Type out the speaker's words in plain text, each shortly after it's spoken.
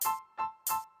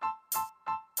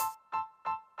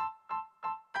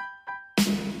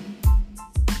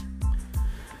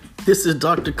This is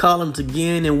Dr. Collins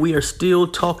again, and we are still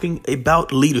talking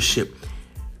about leadership.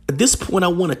 At this point, I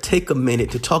want to take a minute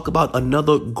to talk about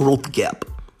another growth gap.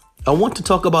 I want to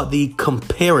talk about the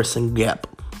comparison gap.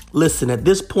 Listen, at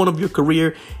this point of your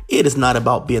career, it is not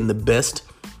about being the best.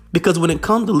 Because when it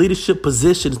comes to leadership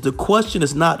positions, the question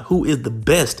is not who is the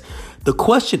best. The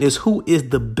question is who is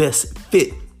the best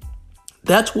fit.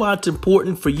 That's why it's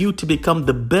important for you to become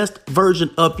the best version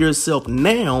of yourself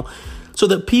now, so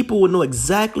that people will know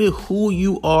exactly who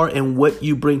you are and what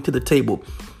you bring to the table.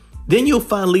 Then you'll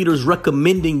find leaders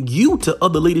recommending you to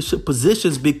other leadership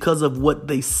positions because of what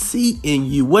they see in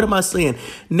you. What am I saying?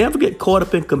 Never get caught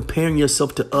up in comparing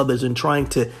yourself to others and trying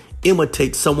to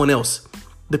imitate someone else.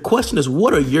 The question is,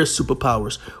 what are your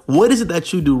superpowers? What is it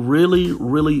that you do really,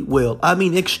 really well? I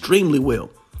mean, extremely well.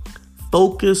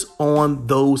 Focus on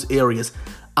those areas.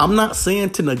 I'm not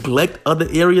saying to neglect other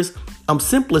areas. I'm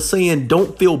simply saying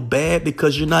don't feel bad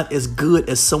because you're not as good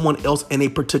as someone else in a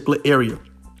particular area.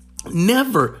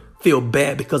 Never feel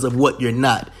bad because of what you're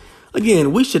not.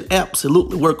 Again, we should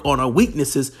absolutely work on our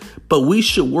weaknesses, but we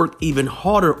should work even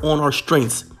harder on our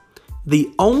strengths.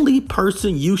 The only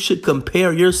person you should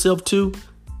compare yourself to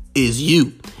is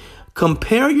you.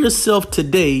 Compare yourself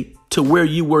today to where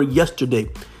you were yesterday.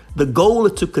 The goal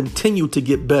is to continue to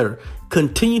get better,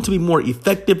 continue to be more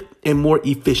effective and more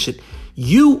efficient.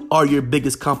 You are your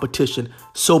biggest competition,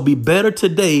 so be better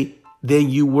today than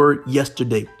you were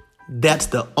yesterday. That's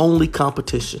the only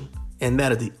competition, and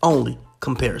that is the only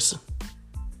comparison.